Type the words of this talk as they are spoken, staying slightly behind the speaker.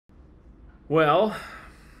Well,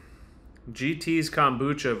 GT's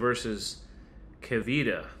kombucha versus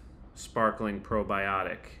kevita sparkling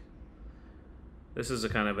probiotic. This is a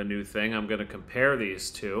kind of a new thing. I'm going to compare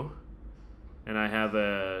these two, and I have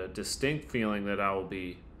a distinct feeling that I will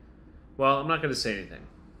be, well, I'm not going to say anything.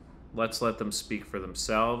 Let's let them speak for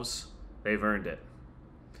themselves. They've earned it.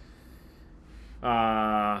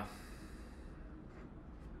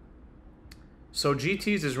 So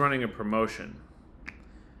GT's is running a promotion,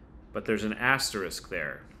 but there's an asterisk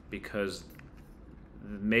there because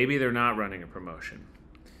maybe they're not running a promotion.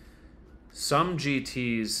 Some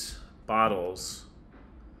GT's bottles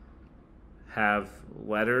have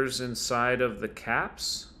letters inside of the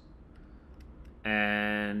caps,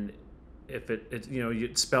 and if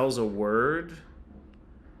it spells a word,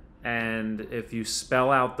 and if you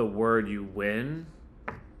spell out the word, you win.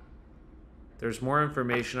 There's more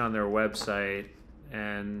information on their website,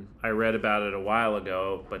 and I read about it a while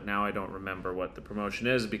ago, but now I don't remember what the promotion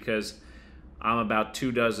is because I'm about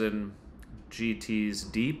 24 GT's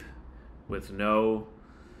deep with no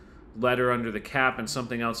letter under the cap. And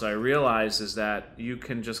something else I realized is that you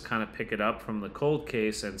can just kind of pick it up from the cold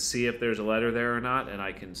case and see if there's a letter there or not, and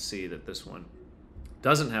I can see that this one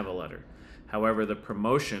doesn't have a letter. However, the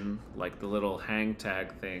promotion, like the little hang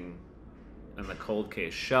tag thing on the cold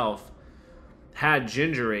case shelf, had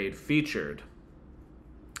gingerade featured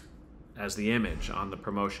as the image on the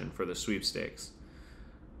promotion for the sweepstakes.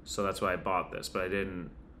 So that's why I bought this, but I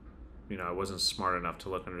didn't, I wasn't smart enough to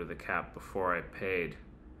look under the cap before I paid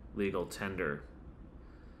legal tender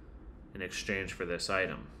in exchange for this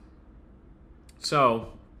item.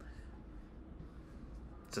 So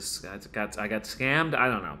I got scammed. I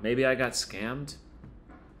don't know. Maybe I got scammed.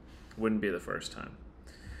 Wouldn't be the first time.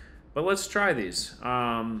 But let's try these.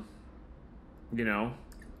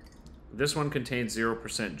 This one contains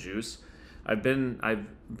 0% juice. I've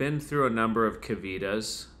been through a number of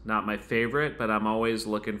kevitas. Not my favorite, but I'm always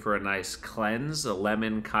looking for a nice cleanse, a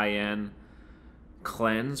lemon cayenne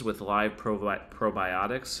cleanse with live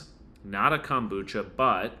probiotics. Not a kombucha,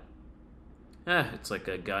 but it's like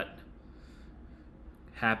a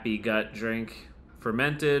happy gut drink.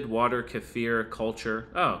 Fermented water, kefir, culture.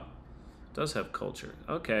 Oh, it does have culture.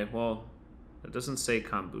 Okay, well, it doesn't say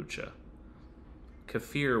kombucha.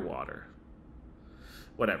 Kefir water.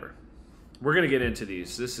 Whatever. We're going to get into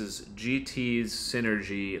these. This is GT's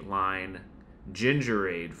Synergy line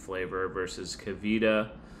gingerade flavor versus kevita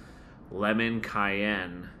lemon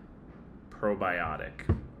cayenne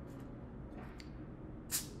probiotic.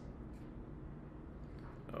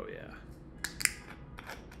 Oh yeah.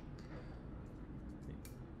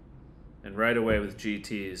 And right away with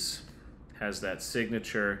GT's has that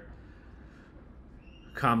signature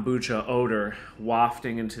kombucha odor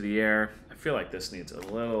wafting into the air. I feel like this needs a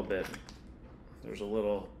little bit, there's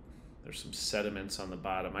some sediments on the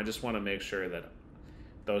bottom. I just want to make sure that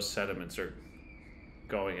those sediments are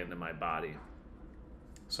going into my body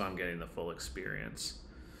so I'm getting the full experience.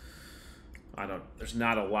 There's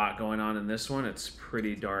not a lot going on in this one. It's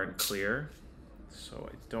pretty darn clear, so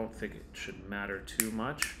I don't think it should matter too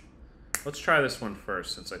much. Let's try this one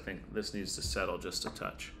first, since I think this needs to settle just a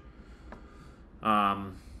touch.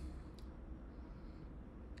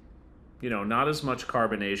 Not as much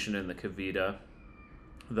carbonation in the kevita,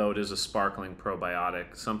 though it is a sparkling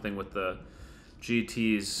probiotic. Something with the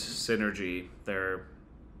GT's Synergy,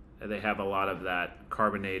 they have a lot of that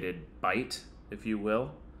carbonated bite, if you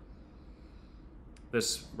will.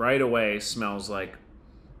 This right away smells like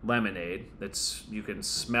lemonade. You can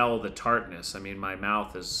smell the tartness. I mean, my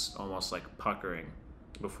mouth is almost like puckering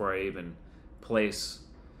before I even place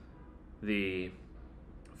the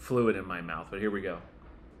fluid in my mouth. But here we go.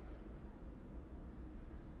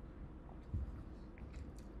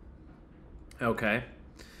 Okay.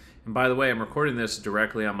 And by the way, I'm recording this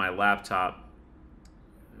directly on my laptop.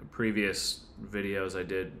 Previous videos I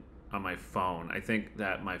did on my phone. I think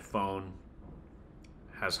that my phone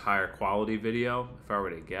has higher quality video, if I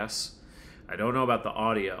were to guess. I don't know about the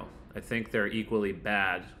audio. I think they're equally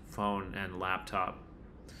bad, phone and laptop.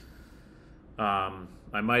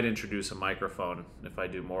 I might introduce a microphone if I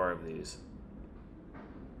do more of these.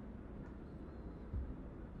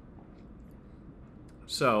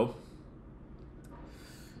 So,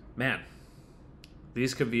 man,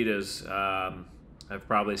 these kevitas, I've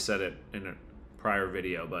probably said it in a prior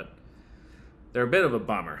video, but they're a bit of a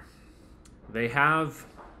bummer. They have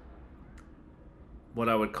what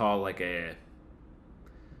I would call like a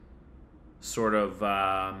sort of,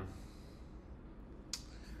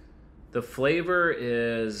 the flavor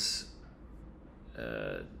is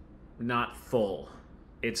not full.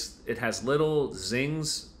 It has little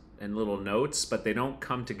zings and little notes, but they don't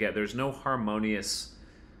come together. There's no harmonious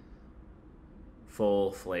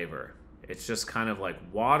full flavor. It's just kind of like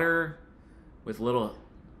water with little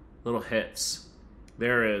hits.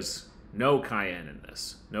 There is no cayenne in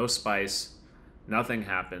this, no spice, nothing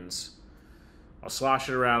happens. I'll slosh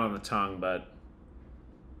it around on the tongue, but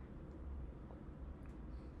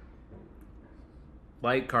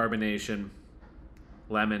light carbonation,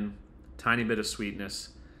 lemon, tiny bit of sweetness,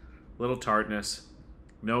 little tartness,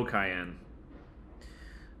 no cayenne.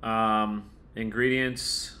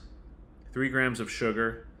 Ingredients: 3 grams of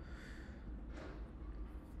sugar,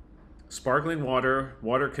 sparkling water,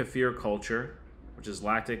 water kefir culture, which is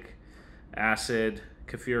lactic acid,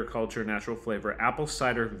 kefir culture, natural flavor, apple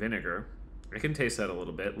cider vinegar. I can taste that a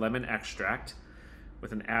little bit. Lemon extract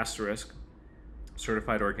with an asterisk.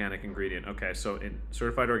 Certified organic ingredient. Okay, so in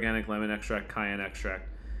certified organic lemon extract, cayenne extract,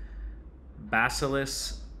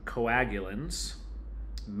 Bacillus coagulans,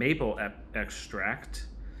 maple extract,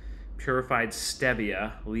 purified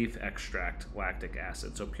stevia leaf extract, lactic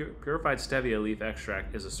acid. So purified stevia leaf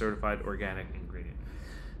extract is a certified organic ingredient.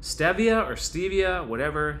 Stevia or stevia,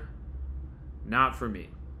 whatever, not for me.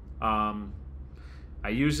 I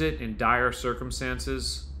use it in dire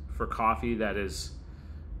circumstances for coffee that is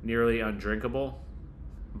nearly undrinkable.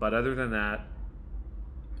 But other than that,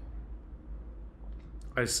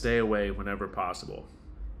 I stay away whenever possible.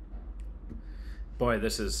 Boy,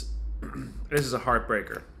 this is a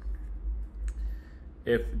heartbreaker.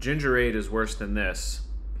 If gingerade is worse than this,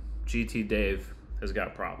 GT Dave has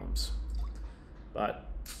got problems. But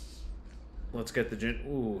let's get the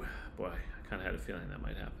ooh, boy, I kind of had a feeling that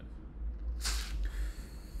might happen.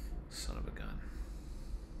 Son of a gun.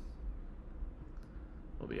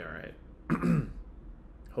 We'll be all right.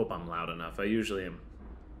 Hope I'm loud enough. I usually am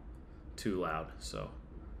too loud, so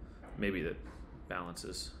maybe that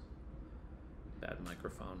balances. Bad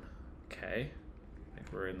microphone. Okay. I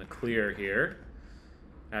think we're in the clear here.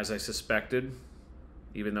 As I suspected,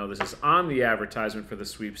 even though this is on the advertisement for the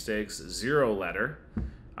sweepstakes, 0 letter.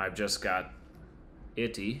 I've just got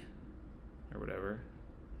itty, or whatever.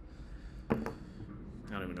 I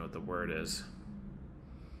don't even know what the word is.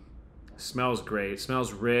 Smells great.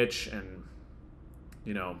 Smells rich and,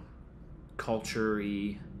 you know,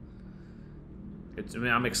 culture-y. I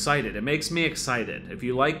mean, I'm excited. It makes me excited. If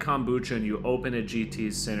you like kombucha and you open a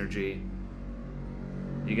GT's Synergy,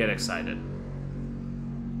 you get excited.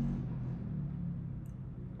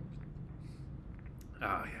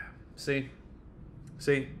 Oh, yeah. See?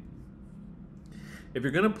 If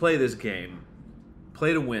you're going to play this game,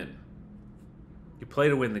 play to win. You play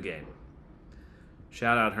to win the game.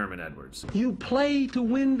 Shout out Herman Edwards. You play to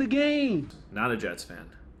win the game. Not a Jets fan,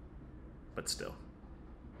 but still.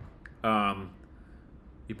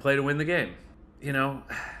 You play to win the game. You know,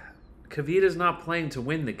 Kevita's not playing to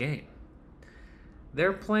win the game.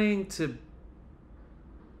 They're playing to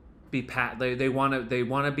be they want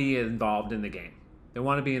to be involved in the game. They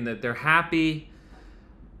want to be in they're happy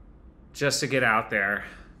just to get out there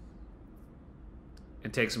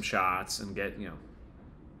and take some shots and get, you know,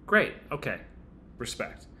 great. Okay.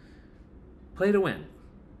 Respect. Play to win.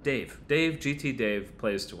 GT Dave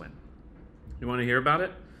plays to win. You want to hear about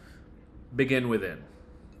it? Begin within.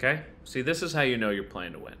 Okay? See, this is how you know you're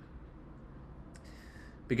playing to win.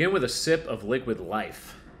 Begin with a sip of liquid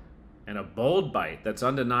life and a bold bite that's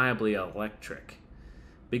undeniably electric.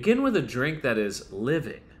 Begin with a drink that is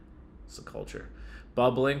living. It's the culture.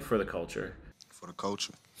 Bubbling for the culture. For the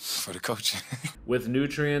culture. For the culture. With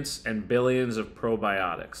nutrients and billions of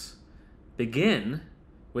probiotics. Begin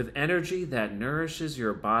with energy that nourishes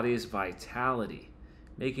your body's vitality,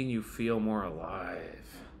 making you feel more alive.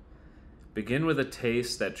 Begin with a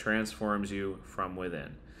taste that transforms you from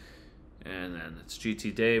within. And then it's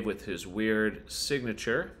GT Dave with his weird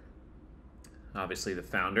signature. Obviously the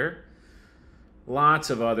founder. Lots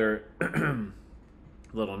of other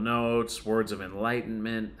little notes, words of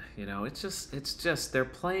enlightenment. You know, it's just, they're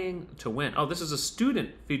playing to win. Oh, this is a student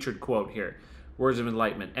featured quote here. Words of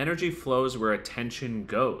enlightenment. Energy flows where attention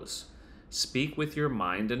goes. Speak with your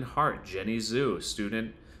mind and heart. Jenny Zhu,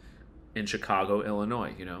 student in Chicago,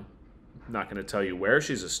 Illinois. You know, I'm not going to tell you where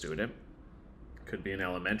she's a student. Could be an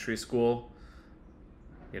elementary school.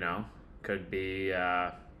 You know, could be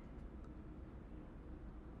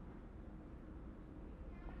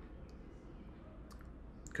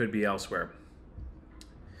elsewhere.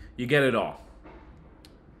 You get it all.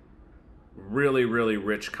 Really, really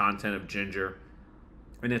rich content of ginger.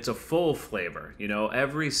 And it's a full flavor. You know,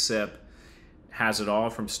 every sip has it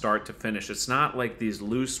all from start to finish. It's not like these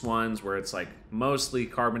loose ones where it's like mostly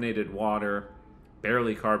carbonated water,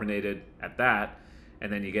 barely carbonated at that,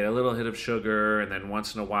 and then you get a little hit of sugar, and then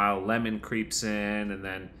once in a while lemon creeps in, and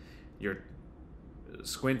then you're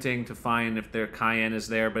squinting to find if their cayenne is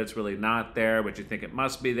there, but it's really not there, but you think it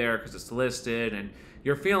must be there because it's listed, and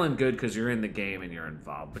you're feeling good because you're in the game and you're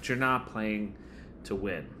involved, but you're not playing to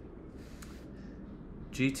win.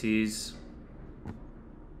 GTs,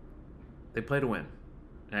 they play to win.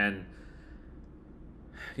 And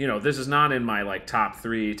you know, this is not in my like top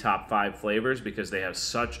 3, top 5 flavors because they have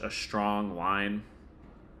such a strong line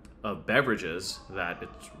of beverages that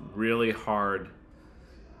it's really hard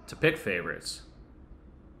to pick favorites.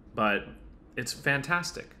 But it's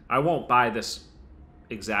fantastic. I won't buy this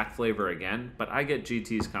exact flavor again, but I get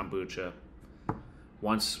GT's kombucha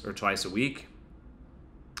once or twice a week.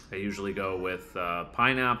 I usually go with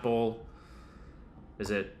pineapple.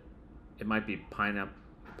 It might be pineapple.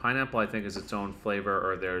 Pineapple, I think, is its own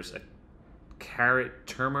flavor, or there's a carrot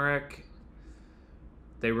turmeric.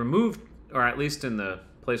 They removed, or at least in the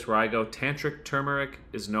place where I go, tantric turmeric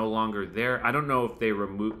is no longer there. I don't know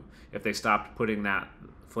if they stopped putting that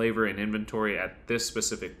flavor in inventory at this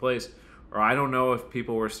specific place, or I don't know if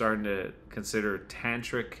people were starting to consider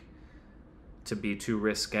tantric to be too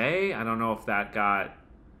risque. I don't know if that got,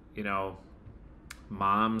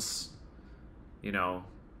 moms,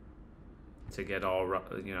 to get all,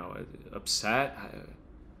 upset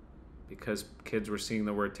because kids were seeing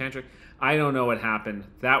the word tantric. I don't know what happened.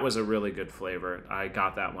 That was a really good flavor. I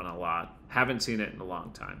got that one a lot. Haven't seen it in a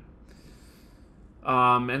long time.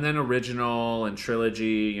 And then original and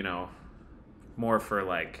trilogy, more for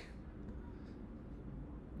like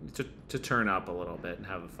to turn up a little bit and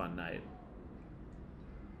have a fun night.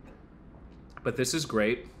 But this is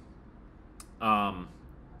great.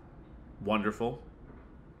 Wonderful.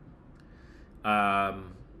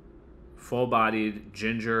 Full-bodied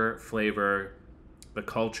ginger flavor. The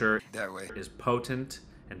culture That way. is potent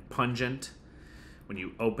and pungent. When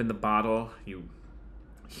you open the bottle, you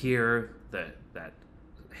hear that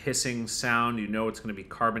hissing sound. You know it's going to be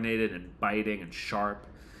carbonated and biting and sharp.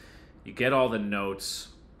 You get all the notes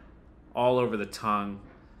all over the tongue.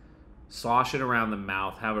 Slosh it around the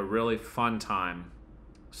mouth. Have a really fun time.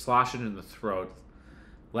 Slosh it in the throat.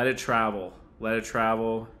 Let it travel. Let it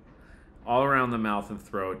travel all around the mouth and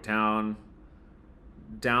throat, down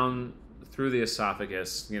through the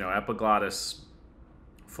esophagus, epiglottis,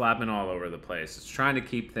 flapping all over the place. It's trying to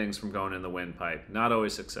keep things from going in the windpipe. Not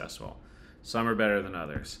always successful. Some are better than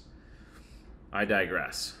others. I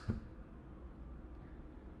digress.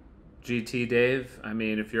 GT Dave,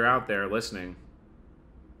 if you're out there listening,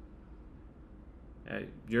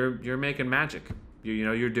 you're making magic.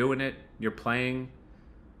 You're doing it. You're playing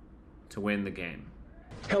to win the game.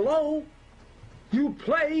 Hello? You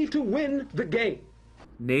play to win the game.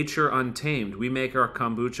 Nature Untamed. We make our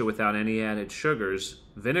kombucha without any added sugars,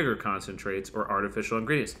 vinegar concentrates, or artificial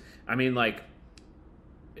ingredients.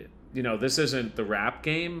 This isn't the rap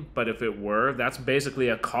game, but if it were, that's basically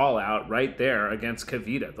a call out right there against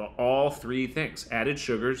Kevita. All 3 things: added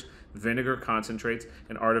sugars, vinegar concentrates,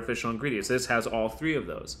 and artificial ingredients. This has all 3 of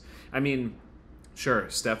those. Sure,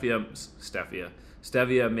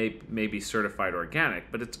 Stevia may be certified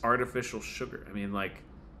organic, but it's artificial sugar.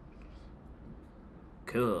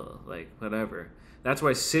 Cool, whatever. That's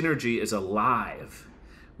why Synergy is alive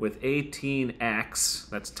with 18x,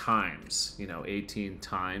 that's times, 18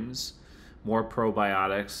 times more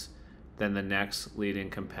probiotics than the next leading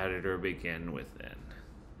competitor begin within.